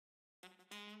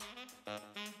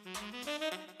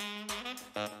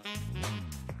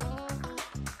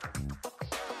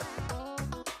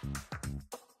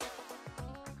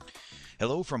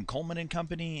Hello from Coleman and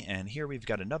Company, and here we've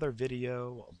got another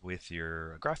video with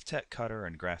your Graphtec Cutter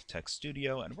and Graphtec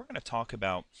Studio, and we're going to talk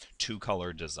about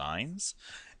two-color designs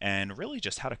and really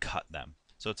just how to cut them.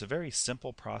 So it's a very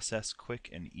simple process,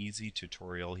 quick and easy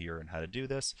tutorial here on how to do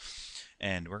this,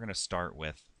 and we're going to start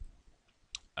with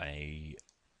a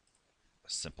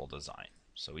simple design.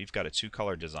 So we've got a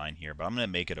two-color design here, but I'm going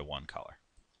to make it a one color.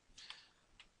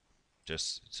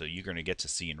 Just so you're going to get to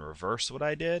see in reverse what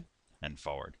I did and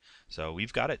forward. So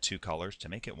we've got it two colors. To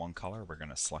make it one color, we're going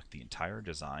to select the entire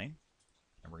design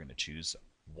and we're going to choose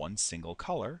one single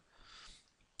color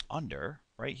under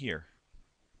right here.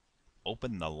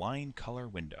 Open the line color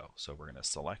window. So we're going to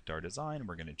select our design,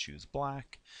 we're going to choose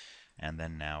black, and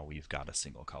then now we've got a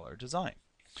single color design.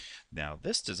 Now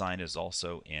this design is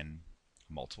also in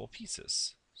multiple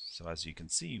pieces. So as you can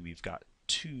see, we've got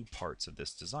two parts of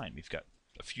this design. We've got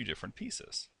a few different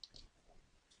pieces.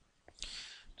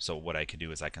 So what I can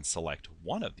do is I can select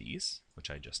one of these,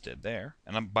 which I just did there.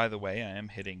 And by the way, I am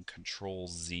hitting Control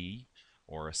Z,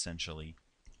 or essentially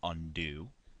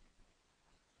undo.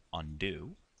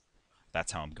 Undo.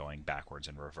 That's how I'm going backwards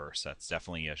and reverse. That's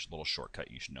definitely a little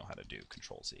shortcut you should know how to do,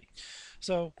 Control Z.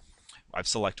 So I've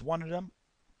selected one of them,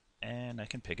 and I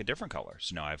can pick a different color.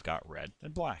 So now I've got red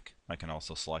and black. I can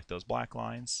also select those black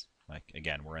lines. Like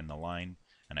again, we're in the line,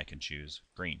 and I can choose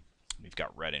green. We've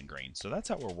got red and green. So that's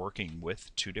how we're working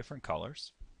with two different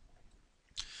colors.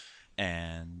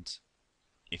 And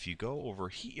if you go over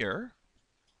here,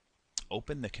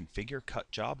 open the Configure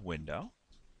Cut Job window,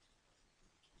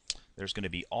 there's going to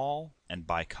be all and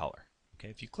by color. Okay,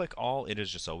 if you click all, it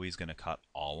is just always going to cut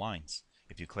all lines.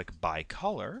 If you click by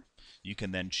color, you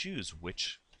can then choose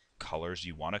which colors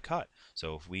you want to cut.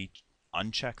 So if we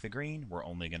uncheck the green, we're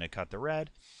only going to cut the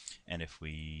red. And if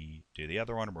we do the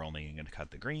other one, we're only going to cut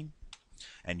the green.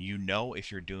 And you know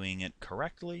if you're doing it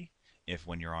correctly if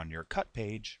when you're on your cut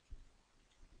page,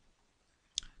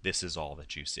 this is all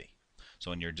that you see.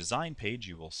 So in your design page,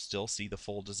 you will still see the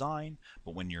full design,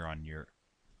 but when you're on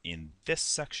in this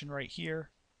section right here,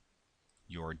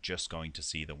 you're just going to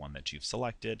see the one that you've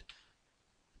selected.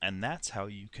 And that's how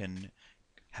you can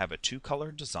have a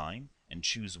two-color design and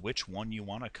choose which one you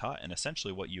want to cut. And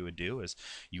essentially what you would do is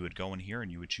you would go in here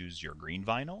and you would choose your green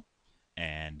vinyl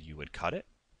and you would cut it.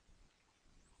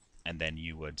 And then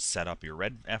you would set up your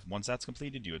red. Once that's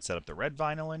completed, you would set up the red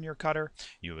vinyl in your cutter.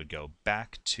 You would go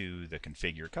back to the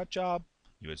Configure Cut Job.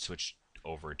 You would switch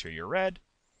over to your red,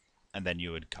 and then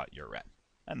you would cut your red.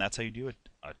 And that's how you do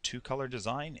a two-color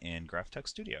design in Graphtec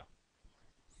Studio.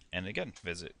 And again,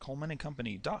 visit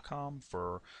colemanandcompany.com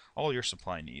for all your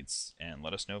supply needs, and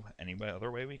let us know any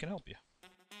other way we can help you.